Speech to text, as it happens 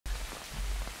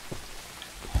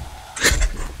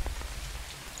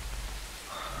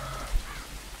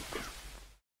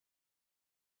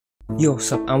Yo,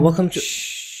 sup, and welcome to.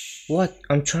 Shh. What?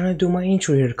 I'm trying to do my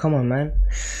intro here. Come on, man.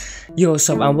 Yo,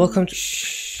 sup, and welcome to.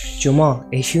 Shh. Jamal,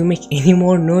 if you make any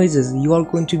more noises, you are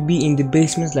going to be in the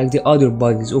basement like the other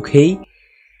bodies, okay?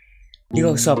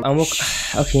 Yo, sup, and welcome.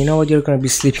 Okay, you know what? You're gonna be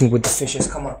sleeping with the fishes.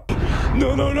 Come on.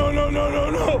 No.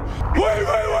 Wait.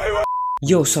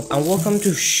 Yo, sup, and welcome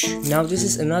to Shh. Now this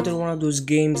is another one of those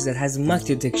games that has mic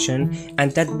detection,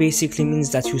 and that basically means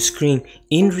that you scream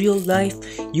in real life,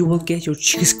 you will get your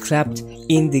cheeks clapped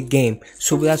in the game.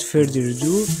 So without further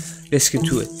ado, let's get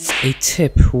to it. A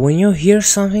tip: when you hear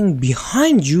something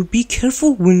behind you, be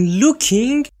careful when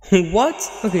looking. What?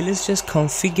 Okay, let's just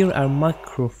configure our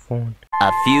microphone.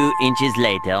 A few inches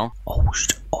later.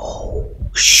 Oh,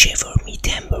 shiver me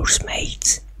timbers,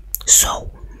 mate. So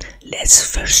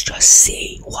let's first just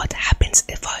see what happens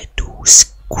if I do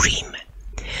scream.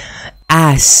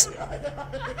 Ass.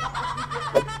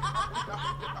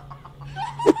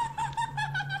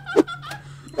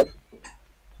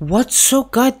 What's so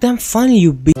goddamn funny,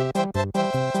 you bitch?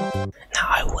 Now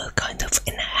I will kind of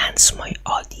enhance my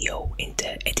audio in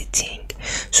the editing,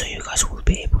 so you guys will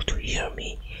be able to hear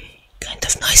me kind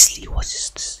of nicely. What is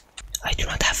this? I do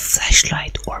not have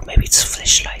flashlight, or maybe it's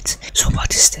flashlight. So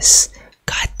what is this?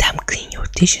 Goddamn, clean your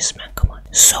dishes, man, come on.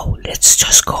 So let's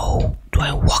just go. Do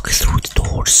I walk through the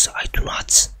doors? I do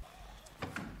not.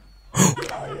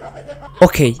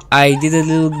 Okay, I did a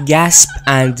little gasp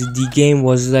and the game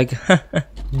was like,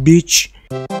 bitch.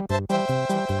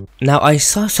 Now I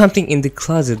saw something in the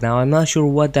closet. Now I'm not sure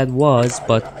what that was,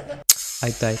 but I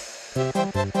died.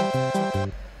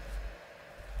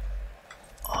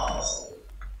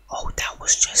 Oh, that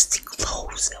was just the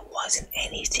clothes. It wasn't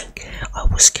anything. I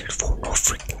was scared for no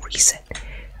freaking reason.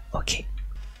 Okay.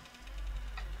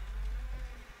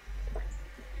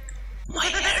 My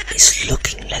hair is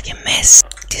looking like a mess.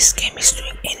 This game is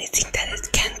doing anything that it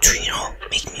can to,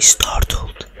 make me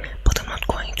startled. But I'm not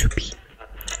going to be.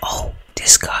 Oh,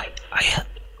 this guy. I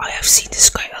have seen this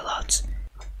guy a lot.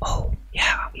 Oh,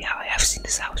 yeah, I have seen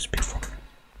this house before.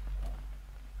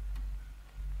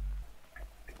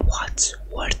 What?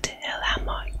 Where the hell am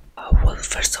I? Well,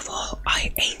 first of all,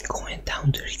 I ain't going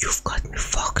down there. You've got me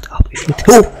fucked up. If you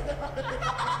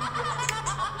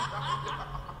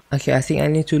Okay, I think I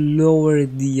need to lower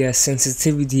the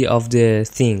sensitivity of the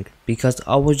thing, because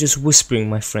I was just whispering,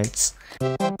 my friends.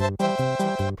 That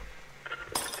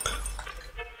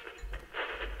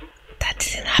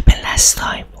didn't happen last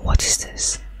time. What is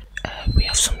this? We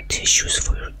have some tissues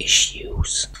for your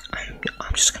issues.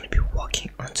 I'm just gonna be walking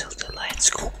until the lights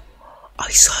go. I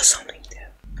saw something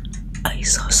there. I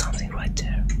saw something right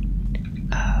there.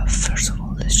 First of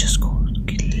all, let's just go.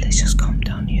 Let's just come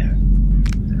down here.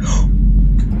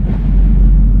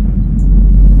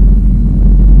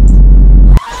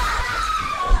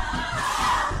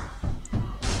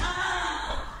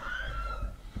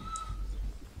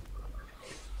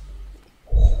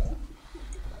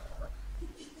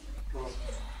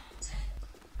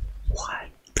 What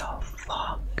the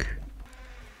fuck?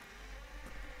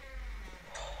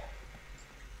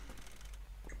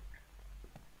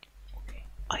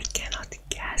 I cannot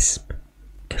gasp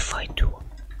if I do.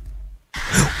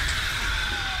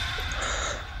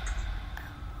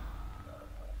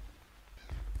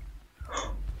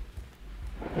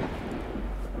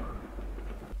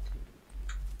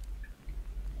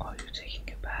 Are you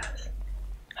taking a bath?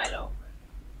 Hello.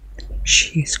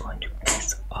 She is going to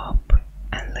mess up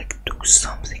and do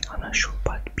something. I'm not sure,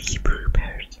 but be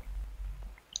prepared.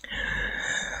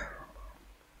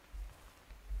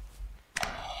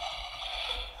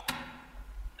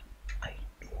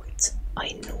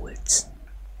 I knew it.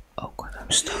 Oh god, I'm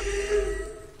stuck.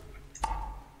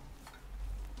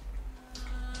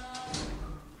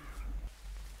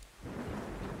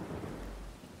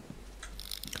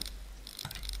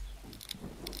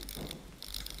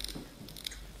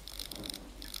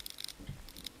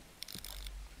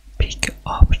 Pick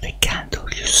up the candle,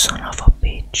 you son of a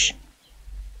bitch.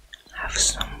 Have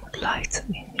some light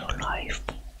in your life.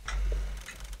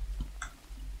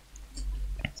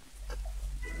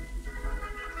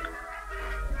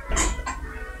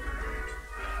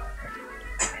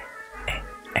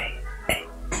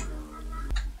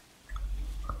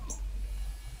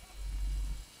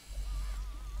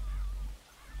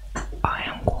 I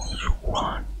am going to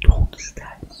run towards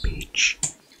that bitch.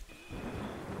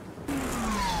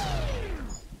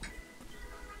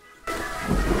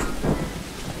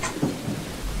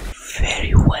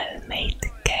 Very well made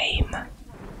game.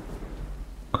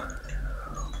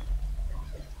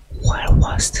 Where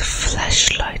was the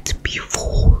flashlight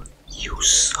before, you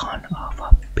son of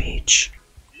a bitch?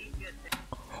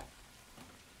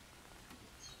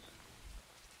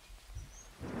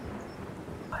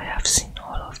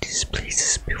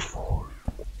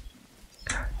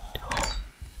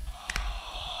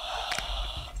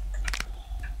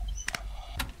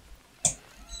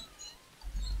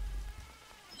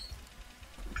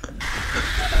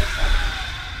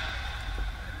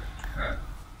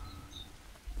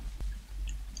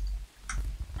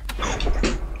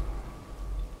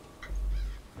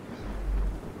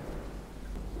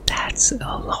 That's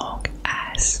a long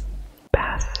ass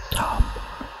bathtub.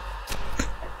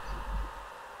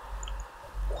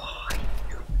 Why?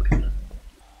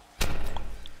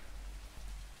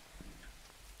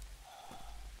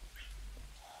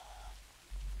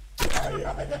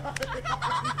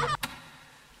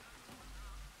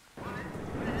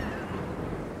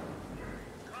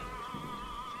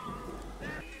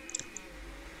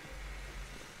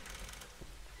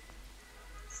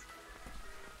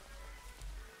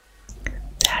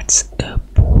 That's a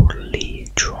poorly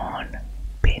drawn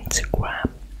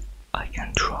pentagram. I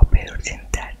can draw better than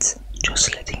that.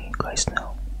 Just letting you guys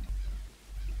know.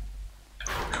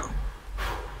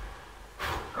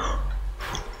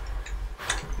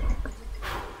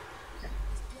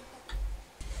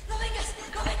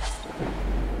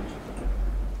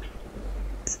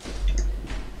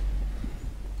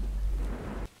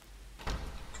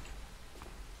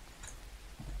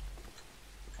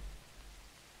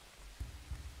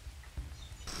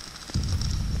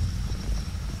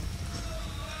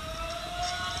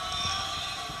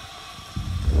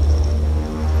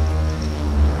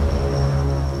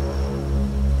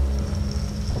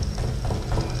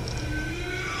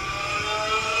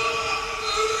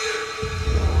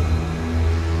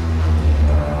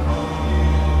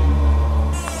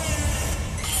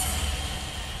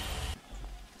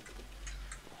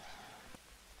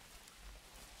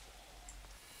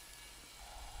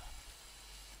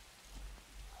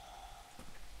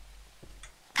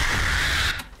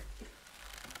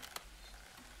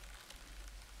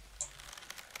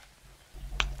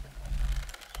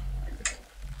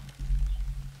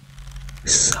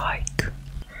 Psych.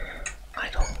 I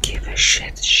don't give a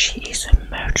shit. She is a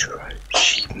murderer.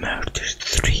 She murdered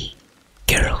 3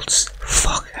 girls.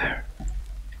 Fuck her.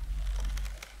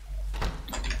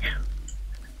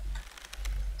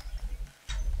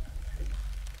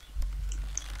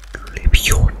 Grip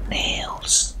your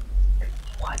nails.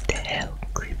 What the hell?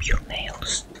 Grip your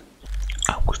nails.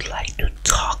 I would like to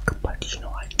talk, but you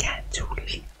know I can't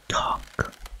really talk.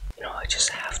 You know I just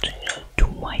have to, do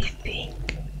my thing.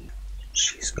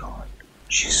 She's gone.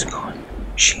 She's gone.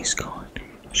 She's gone.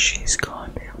 She's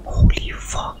gone. Holy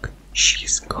fuck.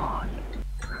 She's gone.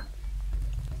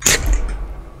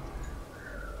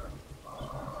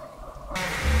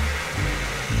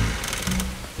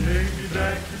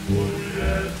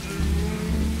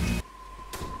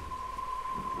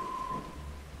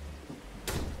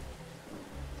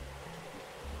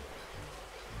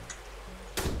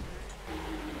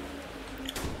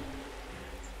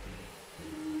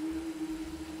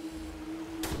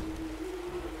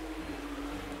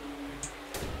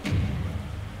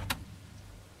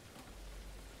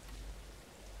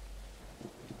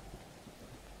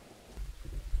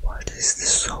 What is the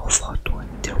sofa doing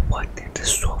there? What did the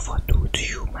sofa do to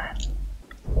you, man?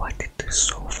 What did the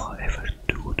sofa ever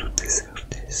do to deserve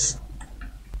this?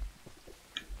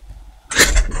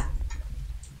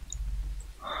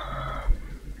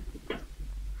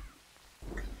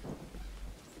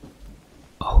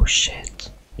 Oh shit,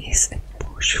 is a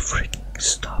bush freaking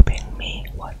stopping me?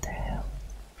 What the hell?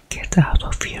 Get out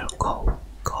of here, go,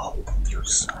 go, you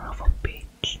son of a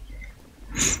bitch.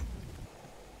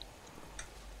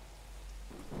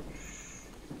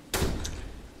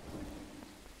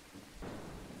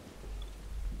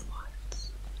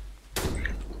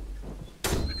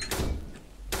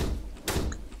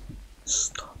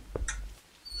 Stop.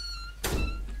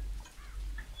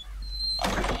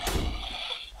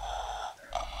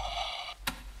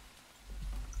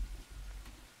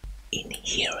 In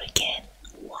here again.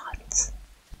 What?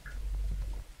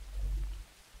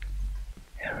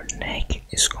 Her neck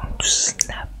is going to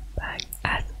snap back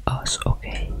at us,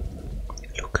 okay?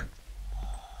 Look.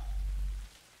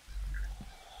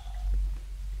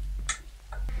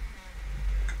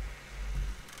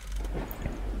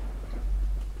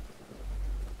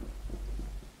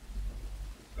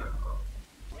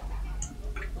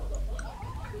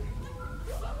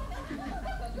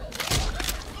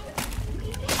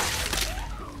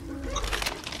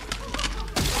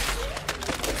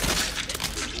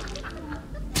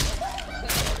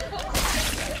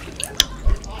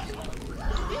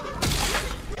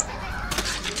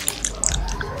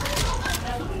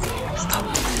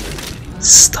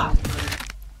 Stop.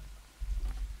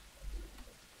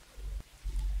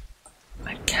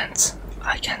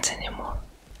 I can't anymore.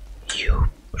 You're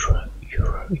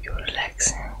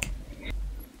relaxing.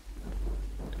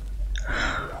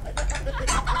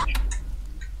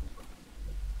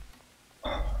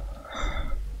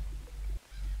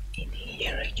 In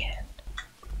here again.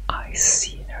 I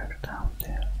see her down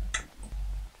there.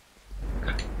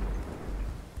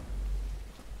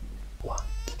 What?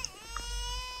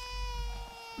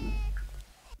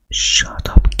 Shut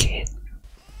up, kid.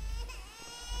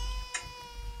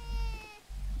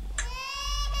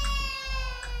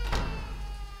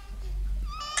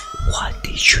 What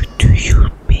did you do, you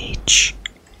bitch?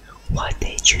 What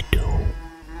did you do?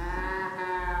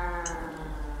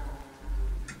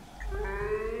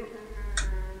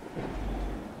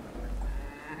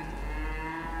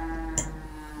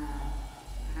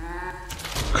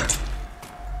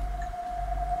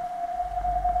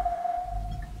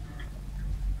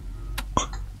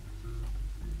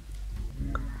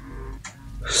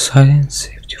 Silence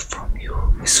saved you from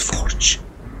your misfortune.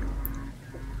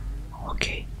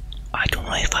 Okay, I don't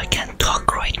know if I can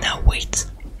talk right now. Wait.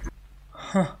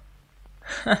 Huh.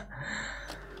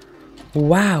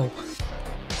 Wow.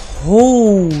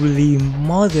 Holy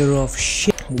mother of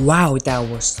shit. Wow, that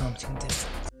was something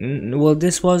different. Well,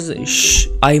 this was Shh.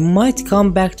 I might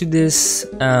come back to this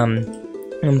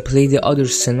and play the other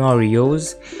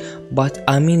scenarios, but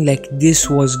I mean, like, this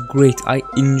was great. I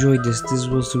enjoyed this. This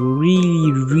was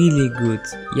really good.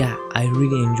 Yeah, I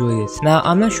really enjoyed it. Now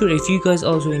I'm not sure if you guys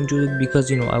also enjoyed it,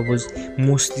 because you know I was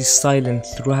mostly silent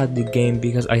throughout the game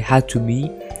because I had to be.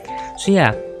 So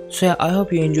yeah, I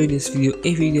hope you enjoyed this video.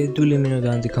 If you did, do let me know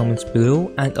down in the comments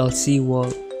below, and I'll see you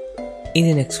all in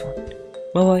the next one.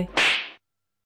 Bye bye.